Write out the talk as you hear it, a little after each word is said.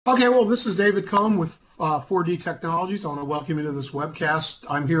Okay, well, this is David Cohn with 4D Technologies. I want to welcome you to this webcast.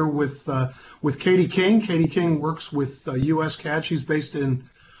 I'm here with KaDe King. KaDe King works with US CAD. She's based in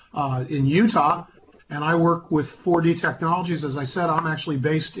Utah, and I work with 4D Technologies. As I said, I'm actually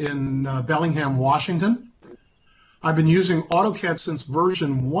based in Bellingham, Washington. I've been using AutoCAD since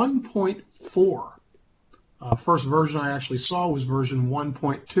version 1.4. First version I actually saw was version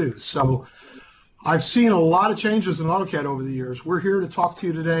 1.2. So I've seen a lot of changes in AutoCAD over the years. We're here to talk to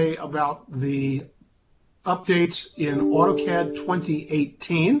you today about the updates in AutoCAD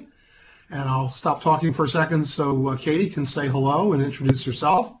 2018. And I'll stop talking for a second so KaDe can say hello and introduce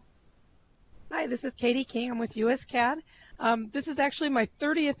herself. Hi, this is KaDe King. I'm with US CAD. This is actually my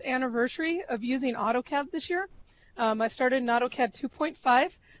 30th anniversary of using AutoCAD this year. I started in AutoCAD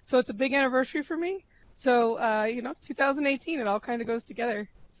 2.5, so it's a big anniversary for me. So, 2018, it all kind of goes together.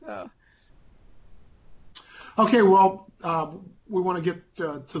 So. Okay, well, we want to get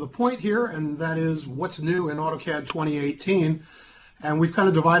to the point here, and that is what's new in AutoCAD 2018. And we've kind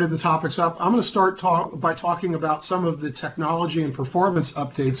of divided the topics up. I'm going to start by talking about some of the technology and performance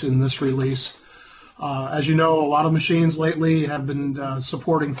updates in this release. As you know, a lot of machines lately have been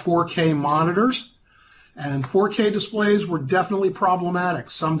supporting 4K monitors, and 4K displays were definitely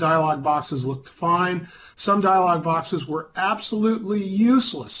problematic. Some dialog boxes looked fine. Some dialog boxes were absolutely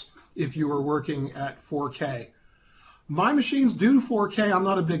useless if you were working at 4K. My machines do 4K. I'm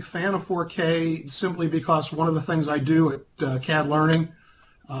not a big fan of 4K simply because one of the things I do at CADLearning,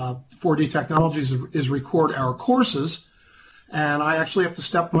 4D Technologies, is record our courses. And I actually have to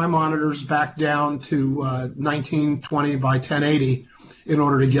step my monitors back down to 1920 by 1080 in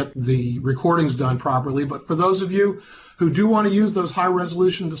order to get the recordings done properly. But for those of you who do want to use those high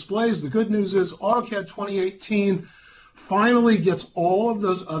resolution displays, the good news is AutoCAD 2018 finally gets all of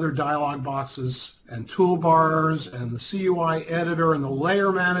those other dialog boxes and toolbars and the CUI editor and the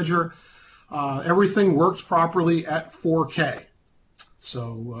layer manager. Everything works properly at 4K.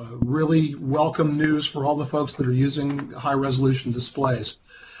 So really welcome news for all the folks that are using high resolution displays.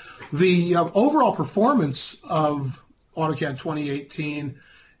 The overall performance of AutoCAD 2018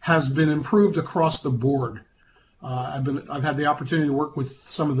 has been improved across the board. I've had the opportunity to work with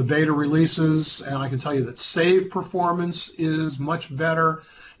some of the beta releases, and I can tell you that save performance is much better.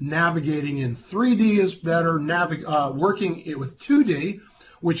 Navigating in 3D is better. Working with 2D,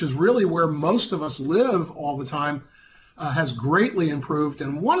 which is really where most of us live all the time, has greatly improved.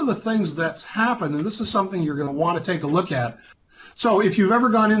 And one of the things that's happened, and this is something you're going to want to take a look at. So if you've ever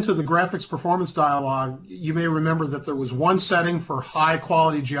gone into the graphics performance dialog, you may remember that there was one setting for high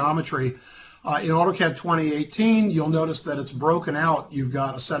quality geometry. In AutoCAD 2018, you'll notice that it's broken out. You've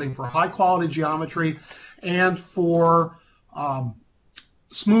got a setting for high quality geometry and for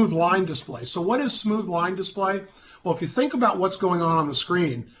smooth line display. So what is smooth line display? Well, if you think about what's going on the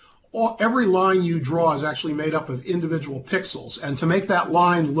screen, every line you draw is actually made up of individual pixels. And to make that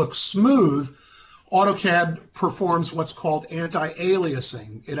line look smooth, AutoCAD performs what's called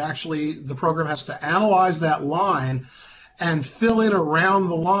anti-aliasing. The program has to analyze that line and fill in around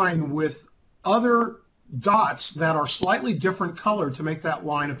the line with other dots that are slightly different color to make that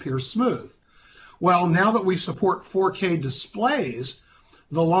line appear smooth. Well, now that we support 4K displays,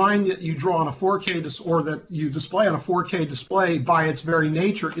 the line that you draw on a 4K or that you display on a 4K display by its very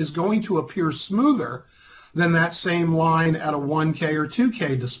nature is going to appear smoother than that same line at a 1K or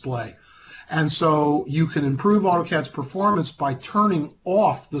 2K display. And so you can improve AutoCAD's performance by turning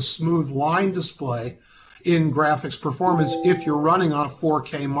off the smooth line display in graphics performance if you're running on a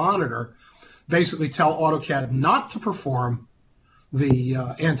 4K monitor. Basically tell AutoCAD not to perform the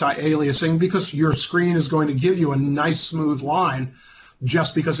anti-aliasing because your screen is going to give you a nice smooth line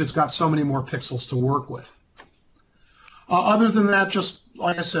just because it's got so many more pixels to work with. Other than that, just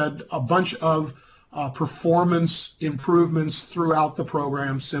like I said, a bunch of performance improvements throughout the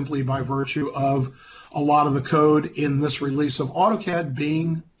program simply by virtue of a lot of the code in this release of AutoCAD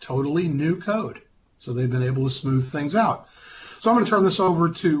being totally new code. So they've been able to smooth things out. So I'm going to turn this over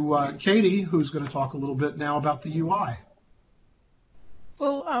to KaDe, who's going to talk a little bit now about the UI.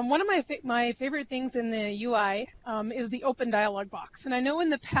 Well, one of my favorite things in the UI is the open dialog box. And I know in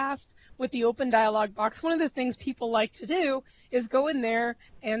the past with the open dialog box, one of the things people like to do is go in there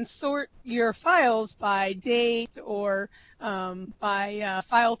and sort your files by date or by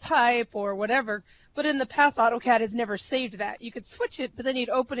file type or whatever. But in the past, AutoCAD has never saved that. You could switch it, but then you'd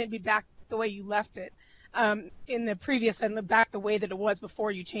open it and be back the way you left it. In the previous and back the way that it was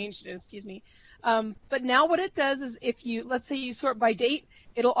before you changed it, excuse me. But now what it does is if you, let's say you sort by date,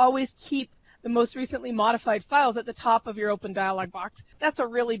 it'll always keep the most recently modified files at the top of your open dialog box. That's a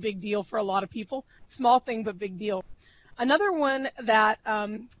really big deal for a lot of people. Small thing, but big deal. Another one that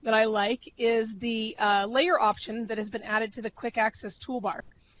that I like is the layer option that has been added to the quick access toolbar.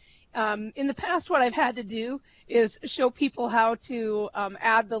 In the past, what I've had to do is show people how to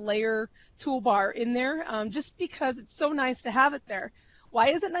add the layer toolbar in there, just because it's so nice to have it there. Why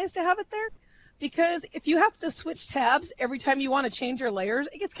is it nice to have it there? Because if you have to switch tabs every time you want to change your layers,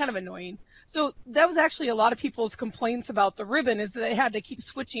 it gets kind of annoying. So that was actually a lot of people's complaints about the ribbon, is that they had to keep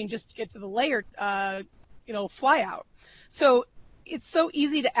switching just to get to the layer, flyout. So it's so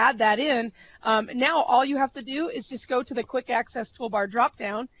easy to add that in. Now all you have to do is just go to the quick access toolbar drop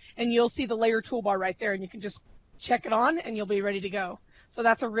down, and you'll see the layer toolbar right there, and you can just check it on and you'll be ready to go. So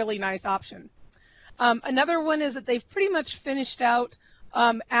that's a really nice option. Another one is that they've pretty much finished out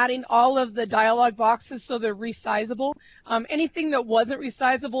adding all of the dialog boxes so they're resizable. Anything that wasn't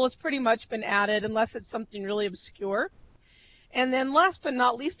resizable has pretty much been added, unless it's something really obscure. And then last but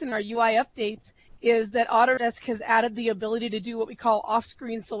not least in our UI updates is that Autodesk has added the ability to do what we call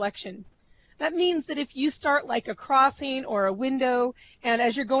off-screen selection. That means that if you start like a crossing or a window, and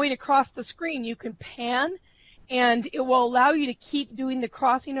as you're going across the screen, you can pan, and it will allow you to keep doing the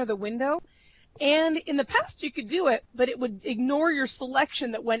crossing or the window. And in the past, you could do it, but it would ignore your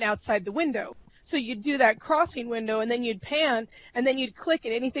selection that went outside the window. So you'd do that crossing window, and then you'd pan, and then you'd click,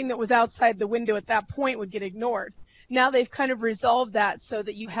 and anything that was outside the window at that point would get ignored. Now they've kind of resolved that so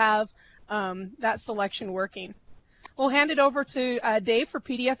that you have that selection working. We'll hand it over to Dave for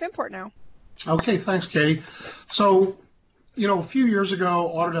PDF import now. Okay, thanks, Katie. So, a few years ago,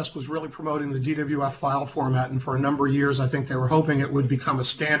 Autodesk was really promoting the DWF file format, and for a number of years, I think they were hoping it would become a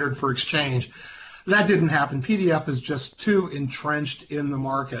standard for Exchange. That didn't happen. PDF is just too entrenched in the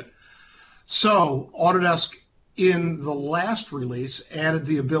market. So, Autodesk, in the last release, added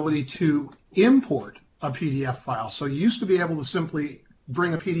the ability to import a PDF file. So you used to be able to simply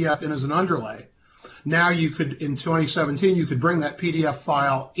bring a PDF in as an underlay. Now you could, in 2017, you could bring that PDF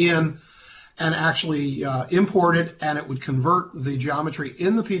file in and actually import it, and it would convert the geometry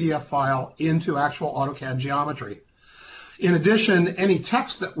in the PDF file into actual AutoCAD geometry. In addition, any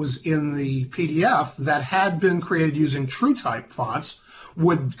text that was in the PDF that had been created using TrueType fonts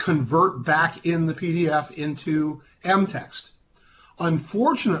would convert back in the PDF into MText.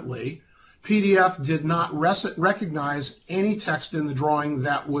 Unfortunately, PDF did not recognize any text in the drawing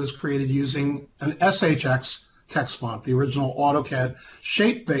that was created using an SHX text font, the original AutoCAD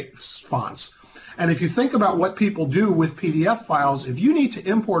shape-based fonts. And if you think about what people do with PDF files, if you need to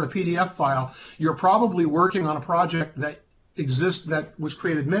import a PDF file, you're probably working on a project that exists, that was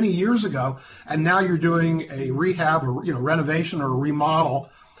created many years ago, and now you're doing a rehab or renovation or a remodel,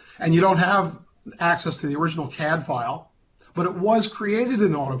 and you don't have access to the original CAD file. But it was created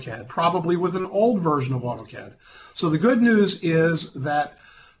in AutoCAD, probably with an old version of AutoCAD. So the good news is that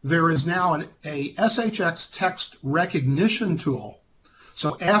there is now a SHX text recognition tool.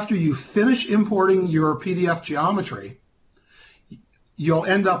 So after you finish importing your PDF geometry, you'll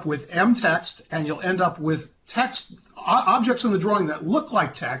end up with MText, and you'll end up with text objects in the drawing that look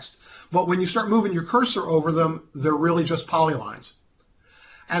like text, but when you start moving your cursor over them, they're really just polylines.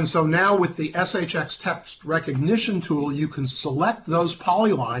 And so now with the SHX text recognition tool, you can select those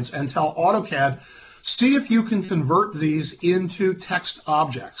polylines and tell AutoCAD, see if you can convert these into text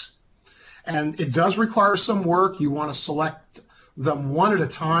objects. And it does require some work. You want to select them one at a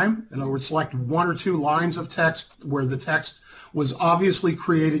time. In other words, select one or two lines of text where the text was obviously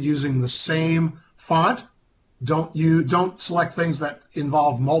created using the same font. Don't select things that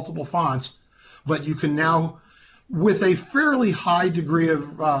involve multiple fonts, but you can now, with a fairly high degree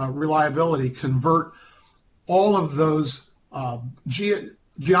of reliability, convert all of those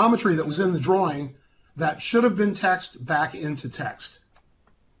geometry that was in the drawing that should have been text back into text.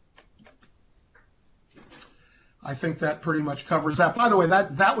 I think that pretty much covers that. By the way,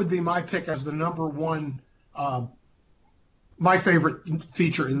 that would be my pick as the number one, my favorite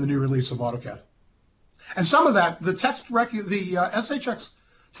feature in the new release of AutoCAD. And some of that, the SHX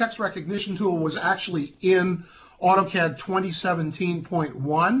text recognition tool was actually in AutoCAD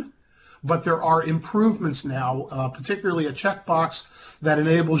 2017.1, but there are improvements now, particularly a checkbox that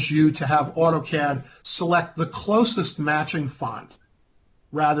enables you to have AutoCAD select the closest matching font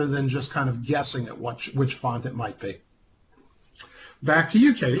rather than just kind of guessing at which font it might be. Back to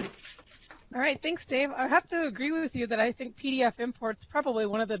you, Katie. All right, thanks, Dave. I have to agree with you that I think PDF import's probably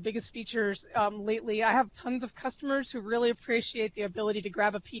one of the biggest features lately. I have tons of customers who really appreciate the ability to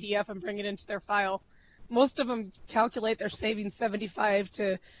grab a PDF and bring it into their file. Most of them calculate they're saving 75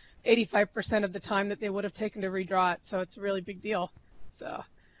 to 85% of the time that they would have taken to redraw it, so it's a really big deal. So,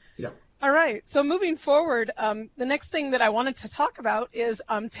 yep. All right, so moving forward, the next thing that I wanted to talk about is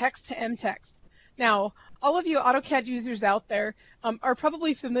text to MText. Now, all of you AutoCAD users out there are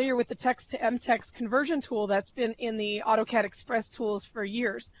probably familiar with the text to MText conversion tool that's been in the AutoCAD Express tools for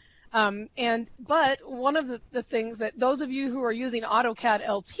years. But one of the things that those of you who are using AutoCAD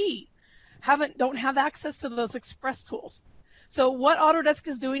LT don't have access to those Express tools. So what Autodesk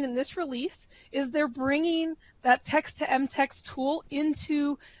is doing in this release is they're bringing that text to MText tool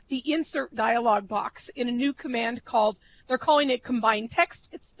into the insert dialog box in a new command they're calling it combine text.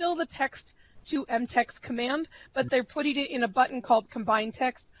 It's still the text to MText command, but they're putting it in a button called combine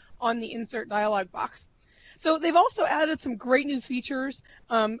text on the insert dialog box. So they've also added some great new features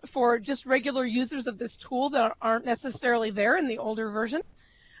for just regular users of this tool that aren't necessarily there in the older version.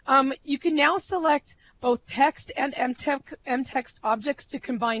 You can now select both text and MText objects to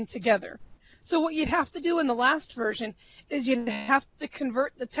combine together. So what you'd have to do in the last version is you'd have to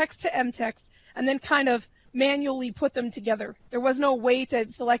convert the text to MText and then kind of manually put them together. There was no way to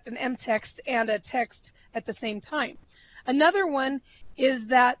select an MText and a text at the same time. Another one is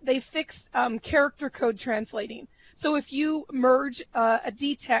that they fixed character code translating. So if you merge a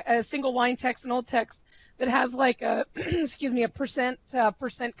single line text and alt text that has like a excuse me, a percent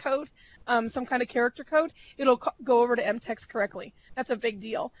code, some kind of character code, it'll go over to MText correctly. That's a big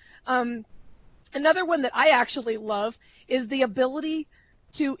deal. Another one that I actually love is the ability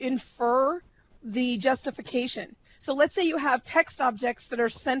to infer the justification. So let's say you have text objects that are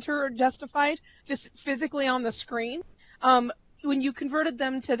center justified just physically on the screen. When you converted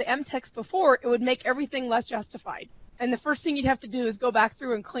them to the MText before, it would make everything less justified. And the first thing you'd have to do is go back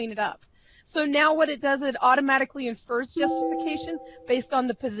through and clean it up. So now what it does, it automatically infers justification based on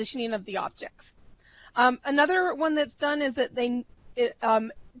the positioning of the objects. Another one that's done is that it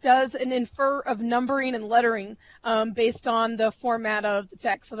does an infer of numbering and lettering based on the format of the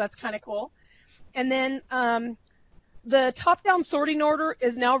text. So that's kind of cool. And then the top-down sorting order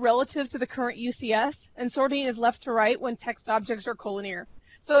is now relative to the current UCS, and sorting is left to right when text objects are collinear.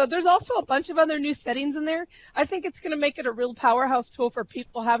 So there's also a bunch of other new settings in there. I think it's going to make it a real powerhouse tool for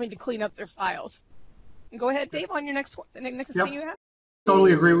people having to clean up their files. And go ahead, Dave, on your next one, the next thing you have.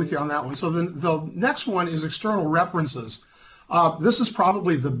 Totally agree with you on that one. So the next one is external references. This is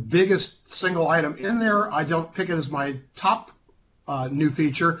probably the biggest single item in there. I don't pick it as my top new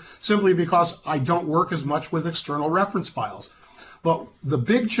feature simply because I don't work as much with external reference files. But the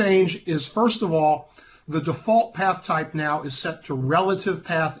big change is, first of all, the default path type now is set to relative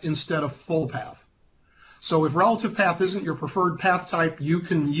path instead of full path. So if relative path isn't your preferred path type, you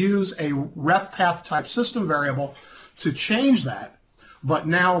can use a ref path type system variable to change that. But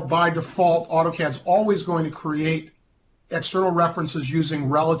now by default, AutoCAD's always going to create external references using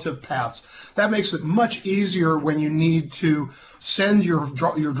relative paths. That makes it much easier when you need to send your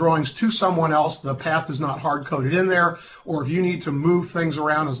drawings to someone else. The path is not hard-coded in there, or if you need to move things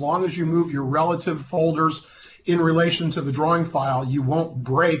around, as long as you move your relative folders in relation to the drawing file, you won't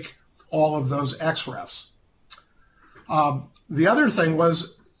break all of those XREFs. The other thing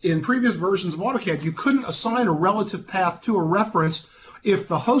was, in previous versions of AutoCAD, you couldn't assign a relative path to a reference if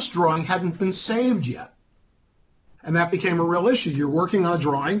the host drawing hadn't been saved yet. And that became a real issue. You're working on a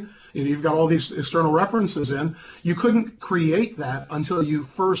drawing, and you've got all these external references in. You couldn't create that until you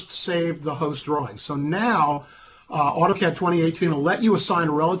first saved the host drawing. So now, AutoCAD 2018 will let you assign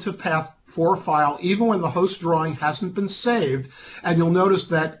a relative path for a file even when the host drawing hasn't been saved. And you'll notice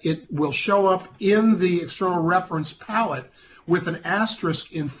that it will show up in the external reference palette with an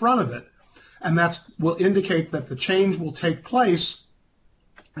asterisk in front of it. And that will indicate that the change will take place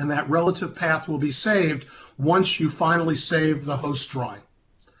and that relative path will be saved once you finally save the host drawing.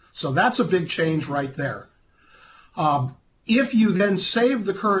 So that's a big change right there. If you then save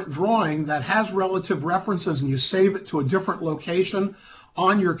the current drawing that has relative references and you save it to a different location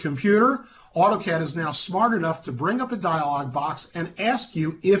on your computer, AutoCAD is now smart enough to bring up a dialog box and ask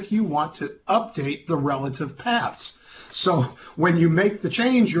you if you want to update the relative paths. So when you make the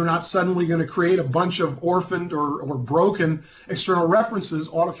change, you're not suddenly going to create a bunch of orphaned or broken external references.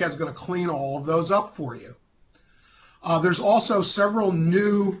 AutoCAD's going to clean all of those up for you. There's also several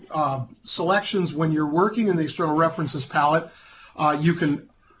new selections when you're working in the external references palette. You can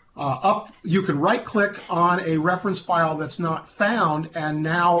right-click on a reference file that's not found, and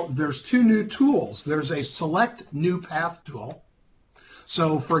now there's two new tools. There's a Select New Path tool.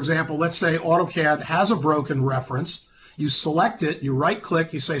 So, for example, let's say AutoCAD has a broken reference. You select it, you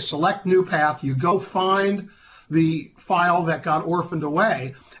right-click, you say Select New Path, you go find the file that got orphaned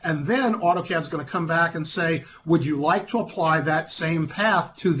away, and then AutoCAD's going to come back and say, would you like to apply that same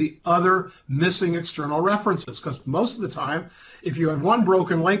path to the other missing external references? Because most of the time, if you had one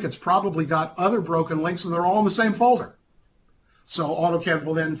broken link, it's probably got other broken links and they're all in the same folder. So AutoCAD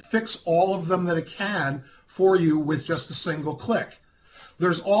will then fix all of them that it can for you with just a single click.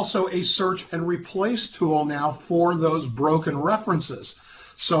 There's also a search and replace tool now for those broken references.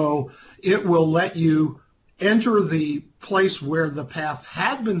 So it will let you enter the place where the path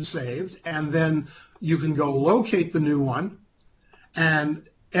had been saved, and then you can go locate the new one and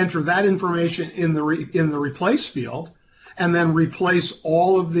enter that information in the replace field, and then replace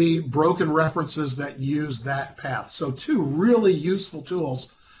all of the broken references that use that path. So two really useful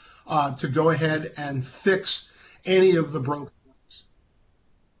tools to go ahead and fix any of the broken ones.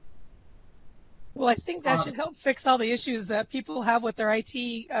 Well, I think that should help fix all the issues that people have with their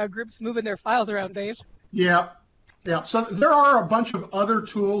IT groups moving their files around, Dave. Yeah. Yeah, so there are a bunch of other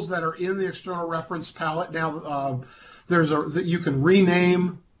tools that are in the external reference palette now. You can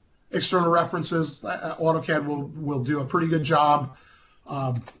rename external references. AutoCAD will do a pretty good job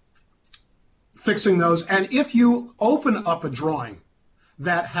fixing those. And if you open up a drawing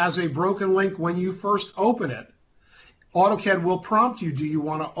that has a broken link when you first open it, AutoCAD will prompt you, do you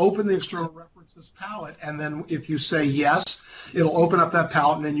want to open the external references palette? And then if you say yes, it'll open up that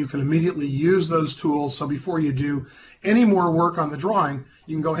palette, and then you can immediately use those tools. So before you do any more work on the drawing,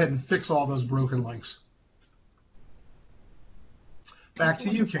 you can go ahead and fix all those broken links. Back to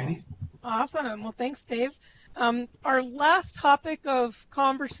you, Katie. Awesome. Well, thanks, Dave. Our last topic of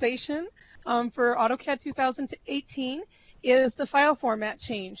conversation for AutoCAD 2018 is the file format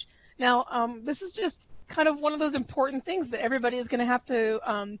change. Now, this is just kind of one of those important things that everybody is going to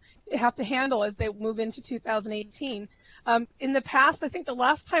have to handle as they move into 2018. In the past, I think the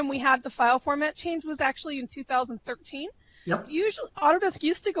last time we had the file format change was actually in 2013. Yep. Usually, Autodesk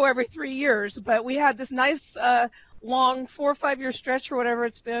used to go every 3 years, but we had this nice long 4 or 5 year stretch or whatever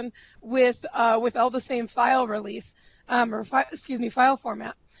it's been with all the same file release file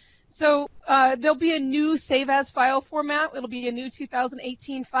format. So there'll be a new save as file format. It'll be a new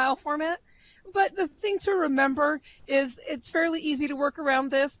 2018 file format. But the thing to remember is it's fairly easy to work around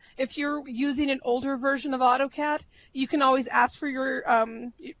this. If you're using an older version of AutoCAD, you can always ask for your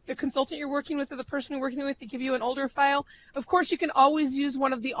the consultant you're working with or the person you're working with to give you an older file. Of course, you can always use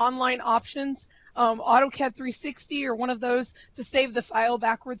one of the online options, AutoCAD 360 or one of those, to save the file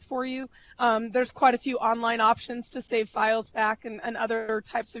backwards for you. There's quite a few online options to save files back and other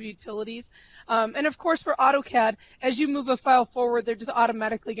types of utilities. And of course, for AutoCAD, as you move a file forward, they're just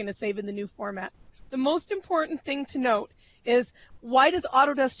automatically going to save in the new format. The most important thing to note is, why does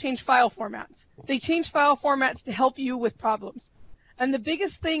Autodesk change file formats? They change file formats to help you with problems. And the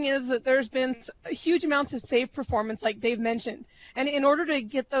biggest thing is that there's been huge amounts of save performance, like Dave mentioned. And in order to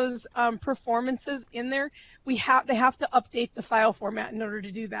get those performances in there, they have to update the file format in order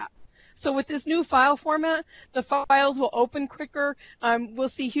to do that. So with this new file format, the files will open quicker. We'll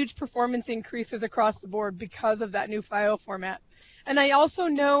see huge performance increases across the board because of that new file format. And I also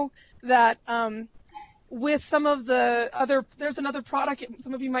know that with some of the other, there's another product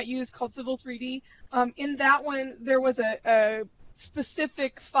some of you might use called Civil 3D. In that one, there was a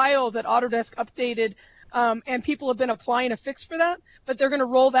specific file that Autodesk updated, and people have been applying a fix for that, but they're going to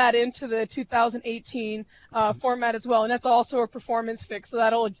roll that into the 2018 format as well, and that's also a performance fix, so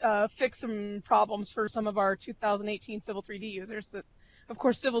that'll fix some problems for some of our 2018 Civil 3D users. That, of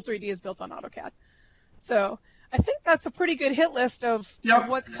course, Civil 3D is built on AutoCAD. So I think that's a pretty good hit list of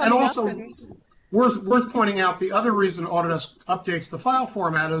what's coming and also, up. Worth pointing out, the other reason Autodesk updates the file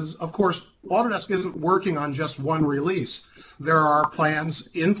format is, of course, Autodesk isn't working on just one release. There are plans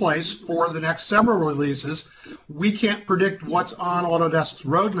in place for the next several releases. We can't predict what's on Autodesk's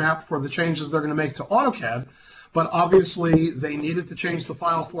roadmap for the changes they're going to make to AutoCAD, but obviously they needed to change the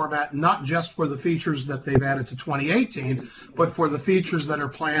file format not just for the features that they've added to 2018, but for the features that are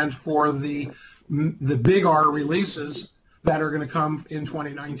planned for the big R releases that are going to come in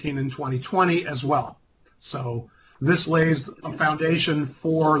 2019 and 2020 as well. So this lays a foundation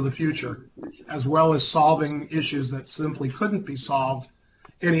for the future, as well as solving issues that simply couldn't be solved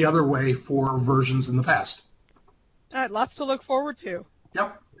any other way for versions in the past. All right, lots to look forward to.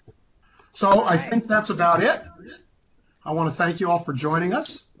 Yep. So I think that's about it. I want to thank you all for joining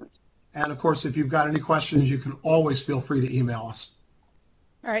us. And of course, if you've got any questions, you can always feel free to email us.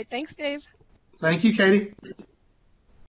 All right, thanks, Dave. Thank you, Katie.